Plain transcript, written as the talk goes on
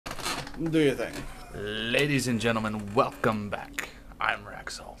Do your thing. Ladies and gentlemen, welcome back. I'm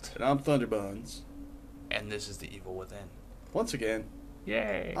Raxalt. And I'm Thunderbuns. And this is The Evil Within. Once again.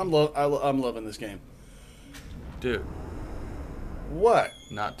 Yay. I'm loving this game. Dude. What?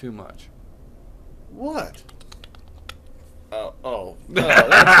 Not too much. What? Oh,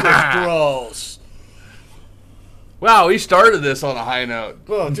 that's just gross. Wow, we started this on a high note.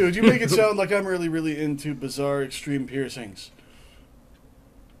 Well, dude, you make it sound like I'm really into bizarre extreme piercings.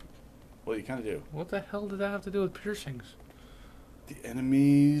 Well, you kind of do. What the hell did that have to do with piercings? The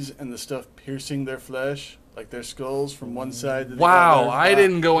enemies and the stuff piercing their flesh, like their skulls from one side to the Wow, other. I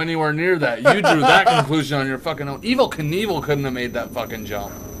didn't go anywhere near that. You drew that conclusion on your fucking own. Evil Knievel couldn't have made that fucking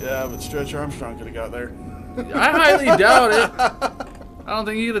jump. Yeah, but Stretch Armstrong could have got there. I highly doubt it. I don't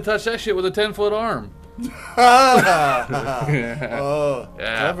think you could have touched that shit with a 10-foot arm. Oh,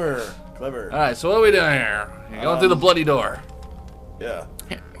 Yeah. clever. Alright, so what are we doing here? You're going through the bloody door. Yeah.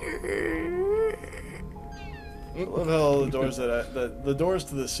 I love how all the doors the doors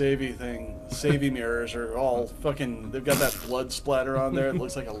to the savey mirrors are all fucking. They've got that blood splatter on there. It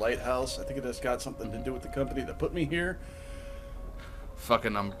looks like a lighthouse. I think it has got something to do with the company that put me here.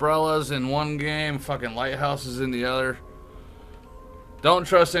 Fucking umbrellas in one game, fucking lighthouses in the other. Don't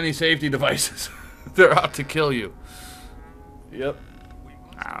trust any safety devices. They're out to kill you. Yep.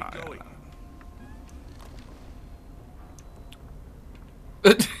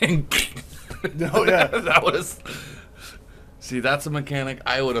 No, yeah. That was. See, that's a mechanic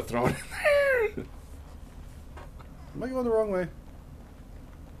I would have thrown in there. Am I going the wrong way? Am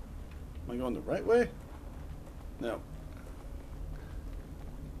I going the right way? No.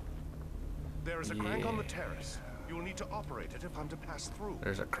 There is a crank on the terrace. You will need to operate it if I'm to pass through.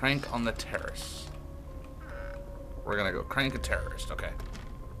 There's a crank on the terrace. We're gonna go crank a terrorist, okay.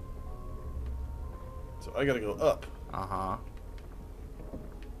 So I gotta go up. Uh-huh.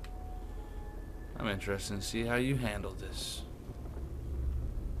 I'm interested to see how you handle this.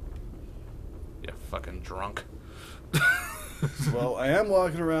 You fucking drunk. Well, I am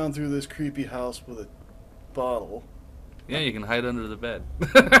walking around through this creepy house with a bottle. Yeah, you can hide under the bed.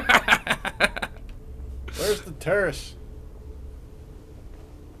 Where's the terrace?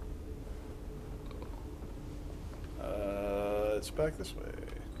 It's back this way.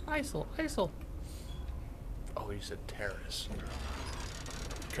 ISIL. Oh, you said terrace.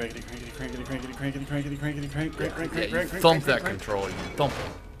 Crankety, crankety, crankety, crankety, crankety, crankety, crank, crank, crank, Yeah, you crank, crank, thump crank, that crank, control. You thump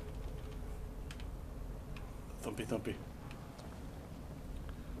it. Thumpy.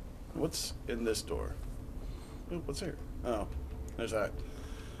 What's in this door? Ooh, what's here? Oh, there's that.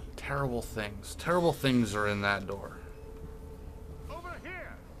 Terrible things. Terrible things are in that door. Over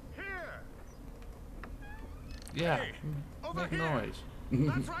here! Here! Yeah. Hey, over Make here. noise.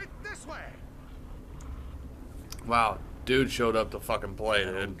 That's right, this way! Wow, dude showed up to fucking play,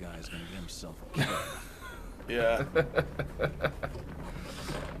 That dude. old guy's gonna get himself a kill. Yeah.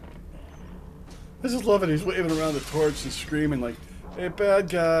 I just love it. He's waving around the torch and screaming like, "Hey, bad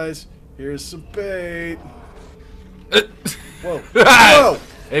guys, here's some bait." Whoa. Whoa!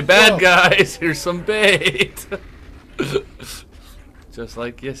 Hey, bad Whoa. guys, here's some bait. Just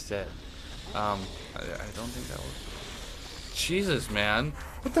like you said. I don't think that was. Jesus, man.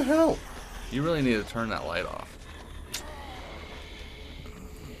 What the hell? You really need to turn that light off.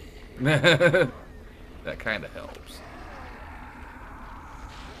 That kind of helps.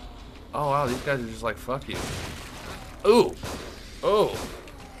 Oh, wow, these guys are just like, fuck you. Ooh. Oh.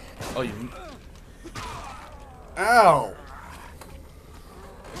 Oh, you. Ow!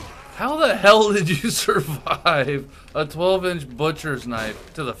 How the hell did you survive a 12-inch butcher's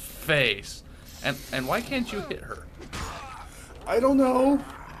knife to the face? And why can't you hit her? I don't know.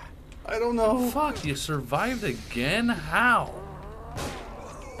 Fuck, you survived again? How?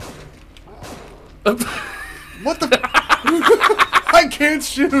 What the? I can't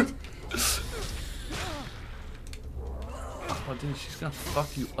shoot. Oh, dude, she's gonna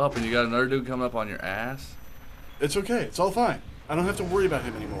fuck you up, and you got another dude coming up on your ass? It's okay. It's all fine. I don't have to worry about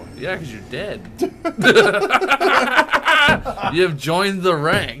him anymore. Yeah, because you're dead. You have joined the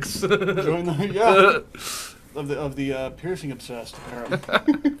ranks. Join the, yeah. Of the piercing obsessed, apparently.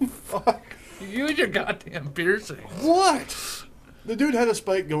 Fuck. You and your goddamn piercing. What? The dude had a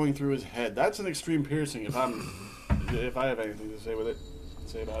spike going through his head. That's an extreme piercing. If I have anything to say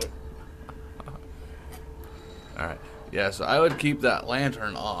about it. All right. Yeah, so I would keep that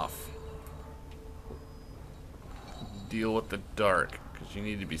lantern off. Deal with the dark, because you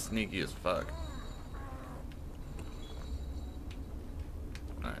need to be sneaky as fuck.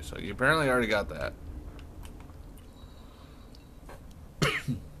 Alright, so you apparently already got that.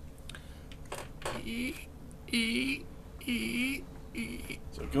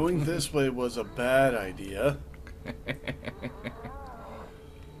 So going this way was a bad idea.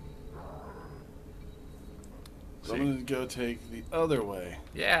 So I'm going to go take the other way.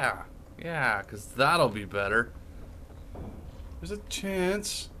 Yeah, yeah, because that'll be better. There's a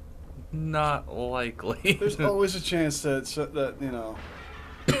chance. Not likely. There's always a chance that you know.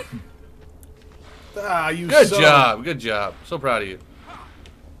 Ah, you Good son. job, good job. So proud of you.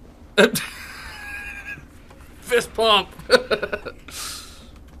 Fist pump.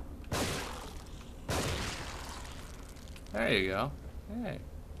 There you go. Hey,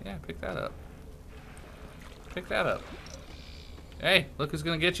 yeah, pick that up. Pick that up. Hey, look who's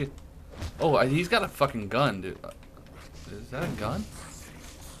gonna get you. Oh, he's got a fucking gun, dude. Is that a gun?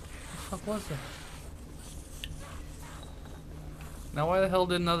 What the fuck was that? Now, why the hell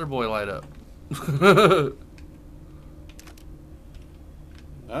did another boy light up?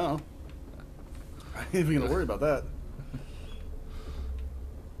 Oh. I ain't even gonna worry about that.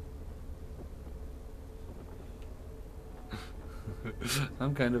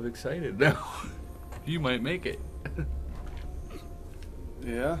 I'm kind of excited now. You might make it.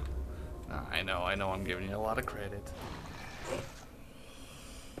 Yeah? I know, I'm giving you a lot of credit.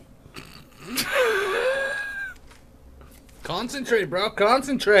 Concentrate, bro,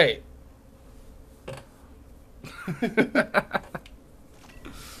 concentrate.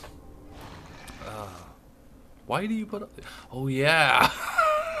 Why do you put up? Oh, yeah.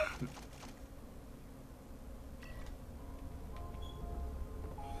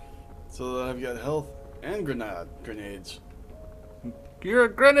 So that I've got health and grenades. You're a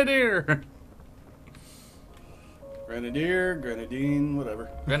grenadier. Grenadier, grenadine, whatever.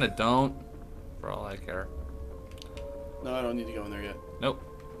 Don't, for all I care. No, I don't need to go in there yet. Nope.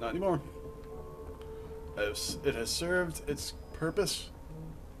 Not anymore. It has served its purpose.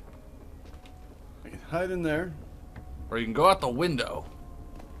 I can hide in there. Or you can go out the window.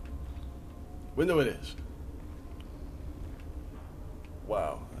 Window it is.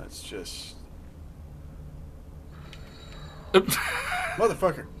 Wow, that's just...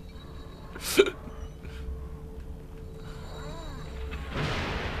 Motherfucker.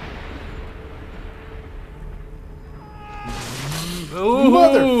 Ooh.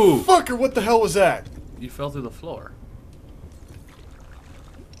 Motherfucker, what the hell was that? You fell through the floor.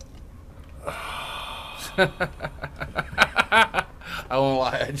 I won't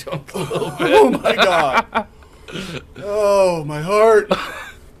lie, I jumped a little bit. Oh my god. Oh, my heart.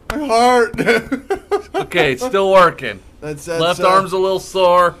 My heart. Okay, it's still working. That's Left arm's a little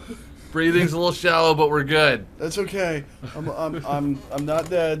sore, breathing's a little shallow, but we're good. That's okay. I'm not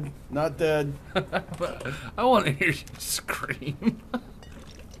dead. Not dead. I want to hear you scream.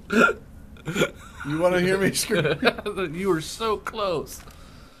 You want to hear me scream? You were so close.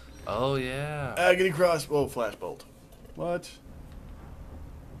 Oh yeah. Agony crossbow flashbolt. What?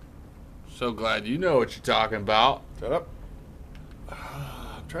 So glad you know what you're talking about. Shut up.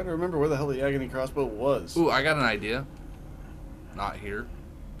 I'm trying to remember where the hell the agony crossbow was. Ooh, I got an idea. Not here.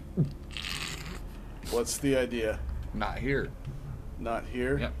 What's the idea? Not here. Not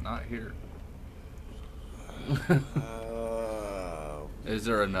here? Yep, not here. Oh. Is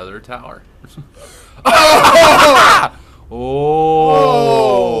there another tower? Oh!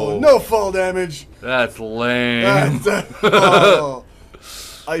 Oh! No fall damage. That's lame. Oh.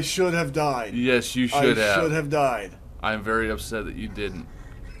 I should have died. Yes, you should have. I should have died. I'm very upset that you didn't.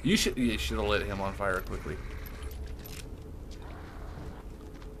 You should have lit him on fire quickly.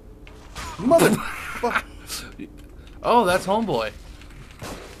 Motherfucker. Oh, that's homeboy.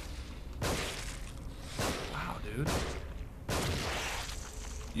 Wow, dude.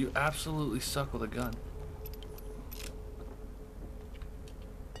 You absolutely suck with a gun.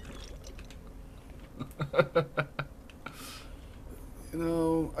 You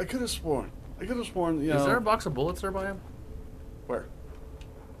know, I could have sworn. You know. Is there a box of bullets there by him? Where?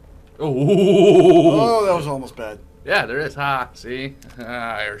 Oh. Oh, that was almost bad. Yeah, there is. Ha, see?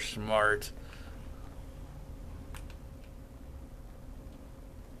 Ah, you're smart.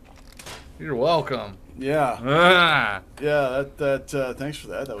 You're welcome. Yeah. Ah. Yeah, thanks for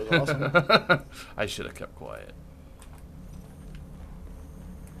that. That was awesome. I should have kept quiet.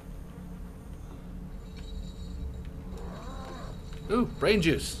 Ooh, brain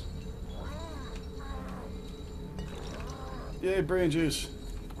juice. Yay, brain juice.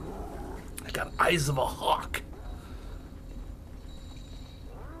 I got eyes of a hawk.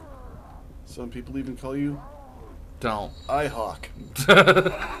 Some people even call you Don't. IHawk.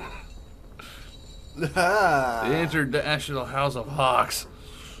 The International House of Hawks.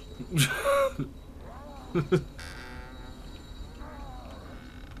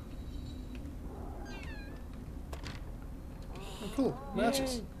 cool.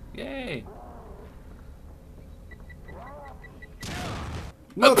 Matches. Yay!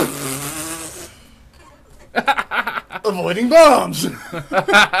 Nothing. Avoiding bombs.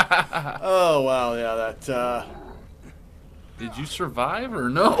 Oh wow, yeah, that. Did you survive or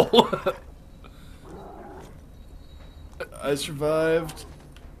no? I survived.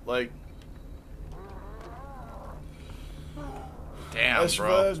 Like. Damn, I bro.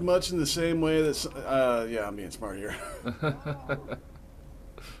 survived much in the same way that. Yeah, I'm being smart here.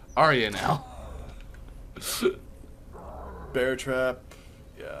 Are you now? Bear trap.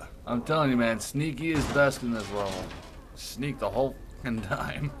 Yeah. I'm telling you, man, sneaky is best in this level. Sneak the whole fucking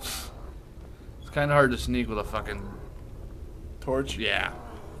time. It's kind of hard to sneak with a fucking... Torch. Yeah.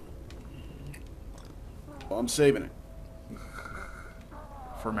 Well, I'm saving it.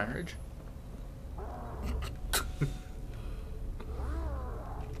 For marriage?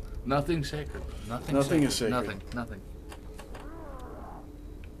 Nothing sacred. Nothing is sacred. Nothing.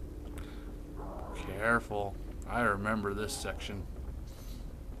 Careful. I remember this section.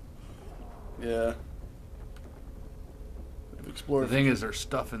 Yeah. I've explored. The thing is, there's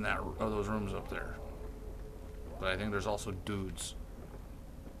stuff in those rooms up there. But I think there's also dudes.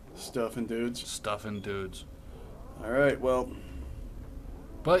 Stuff and dudes. Stuff and dudes. Alright, well.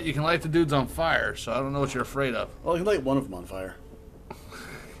 But you can light the dudes on fire, so I don't know what you're afraid of. Well, I can light one of them on fire.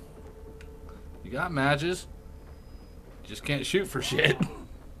 You got matches. You just can't shoot for shit.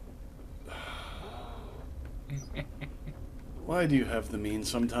 Why do you have the means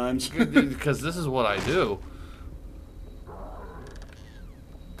sometimes? Because this is what I do.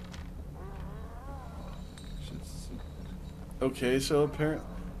 Okay, so apparently...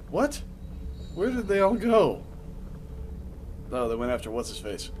 What? Where did they all go? Oh, they went after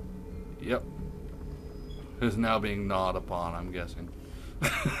what's-his-face. Yep. Who's now being gnawed upon, I'm guessing.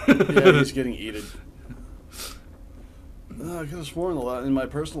 Yeah, he's getting eaten. I could have sworn a lot in my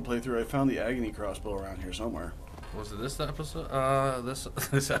personal playthrough I found the agony crossbow around here somewhere. Was it this episode?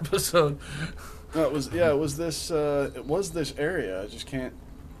 This episode. No, it was this area. I just can't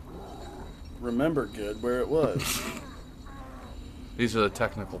remember good where it was. These are the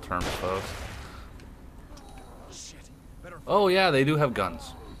technical terms, folks. Oh yeah, they do have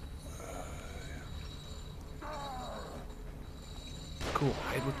guns. Cool,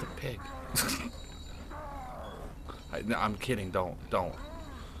 hide with the pig. No, I'm kidding. Don't.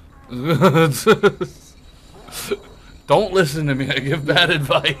 Don't listen to me. I give bad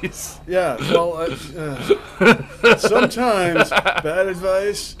advice. Yeah, well, sometimes bad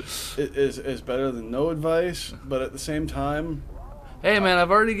advice is better than no advice, but at the same time... Hey, man,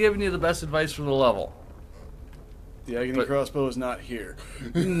 I've already given you the best advice for the level. The agony crossbow is not here.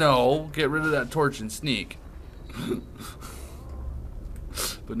 No, get rid of that torch and sneak.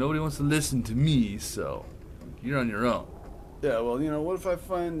 But nobody wants to listen to me, so you're on your own. Yeah, well, you know, what if I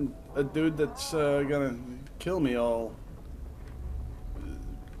find a dude that's gonna kill me all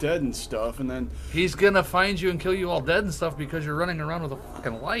dead and stuff, and then... He's gonna find you and kill you all dead and stuff because you're running around with a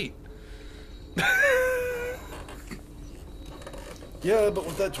fucking light. Yeah, but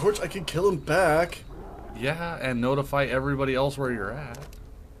with that torch, I can kill him back. Yeah, and notify everybody else where you're at.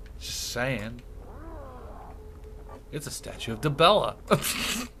 Just saying. It's a statue of Debella.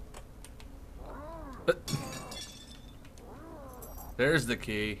 There's the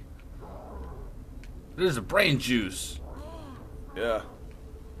key. There's a brain juice. Yeah.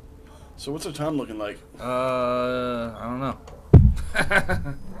 So what's our time looking like? I don't know.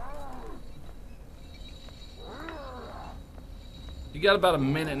 You got about a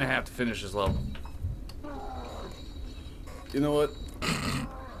minute and a half to finish this level. You know what?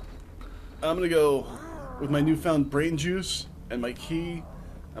 I'm gonna go with my newfound brain juice and my key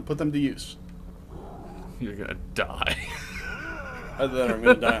and put them to use. You're gonna die. Other than I'm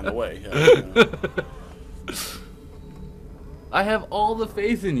gonna die on the way. Yeah, you know. I have all the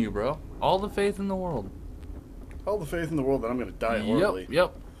faith in you, bro. All the faith in the world. All the faith in the world that I'm gonna die horribly.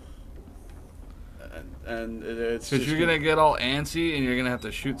 Yep. And it's Because just you're gonna get all antsy and you're gonna have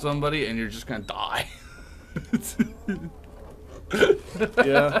to shoot somebody and you're just gonna die.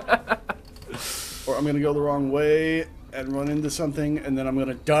 Yeah. Or I'm gonna go the wrong way and run into something and then I'm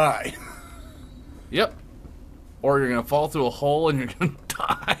gonna die. Yep. Or you're gonna fall through a hole and you're gonna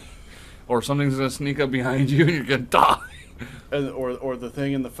die. Or something's gonna sneak up behind you and you're gonna die. And, or the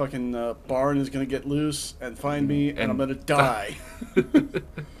thing in the fucking barn is gonna get loose and find me and I'm gonna die.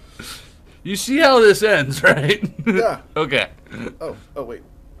 You see how this ends, right? Yeah. Okay. Oh wait.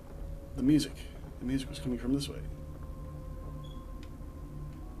 The music. The music was coming from this way.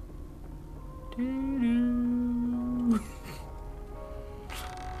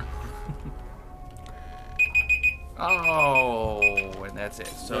 Oh, and that's it.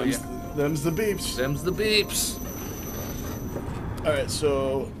 So yeah, Them's the beeps. them's the beeps. All right,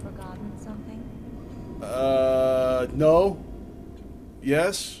 so Forgotten something? no,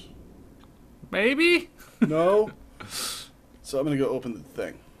 yes, Maybe. no. So I'm gonna go open the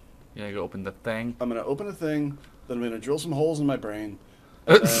thing. You gotta go open the thing. I'm gonna open a thing. Then I'm gonna drill some holes in my brain.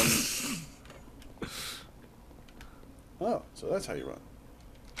 And then... Oh, so that's how you run.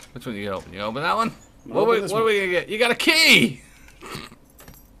 Which one you gonna open? You open that one? I'm What, gonna we, open this what are one. we gonna get? You got a key!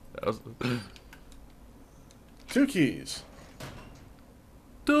 That was... 2 keys.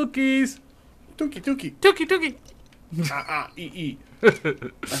 Dookies! Dookie, dookie. Dookie, dookie! E. And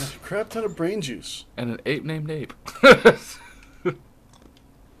a crap ton of brain juice. And an ape named Ape.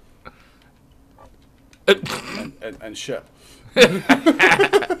 And Shep.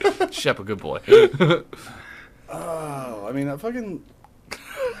 Shep, a good boy. Oh, I mean, I fucking...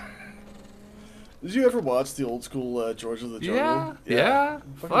 Did you ever watch the old school George of the Jungle? Yeah.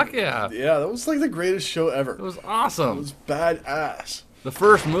 Fuck yeah. Yeah, that was like the greatest show ever. It was It awesome. was badass. The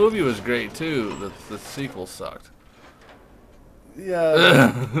first movie was great too. The sequel sucked.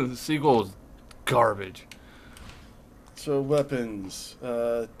 Yeah. The sequel was garbage. So weapons,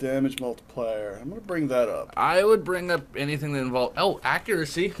 damage multiplier. I'm gonna bring that up. I would bring up anything that involved... Oh,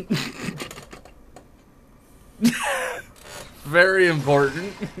 accuracy. Very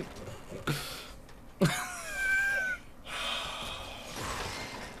important.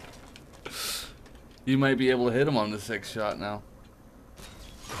 You might be able to hit him on the 6th shot now.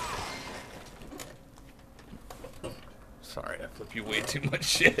 Sorry, I flip you way too much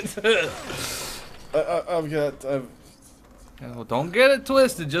shit. I've Oh, don't get it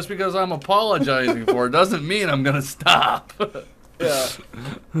twisted. Just because I'm apologizing for it doesn't mean I'm gonna stop. yeah.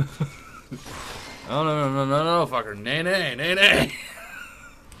 Oh, no, fucker. Nay, nay, nay, nay.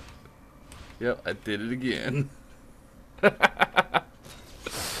 Yep, I did it again.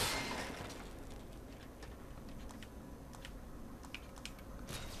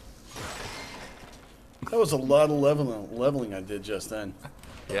 That was a lot of leveling I did just then.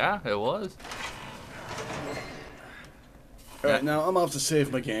 Yeah, it was. All right, now I'm off to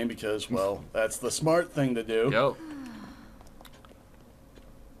save my game because, well, that's the smart thing to do. Yep.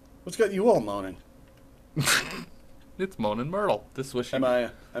 What's got you all moaning? It's Moanin' Myrtle. This is what she. Am I?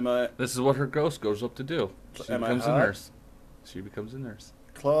 This is what her ghost goes up to do. She Am I becomes a hot? nurse. She becomes a nurse.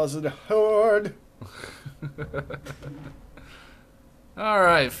 Closet horde. All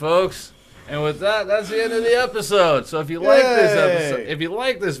right, folks. And with that, that's the end of the episode. So if you like this episode, Yay! if you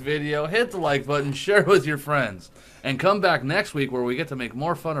like this video, hit the like button, share it with your friends, and come back next week where we get to make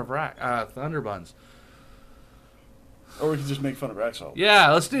more fun of Thunderbuns. Or we can just make fun of Raxol.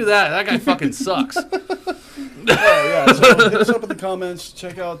 Yeah, let's do that. That guy fucking sucks. Yeah, so hit us up in the comments.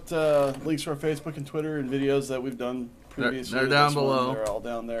 Check out links to our Facebook and Twitter and videos that we've done previously. They're down This one, below. They're all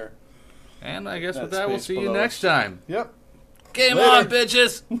down there. And I guess with That that, we'll space see you below next us. time. Yep. Game Later. on,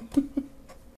 bitches!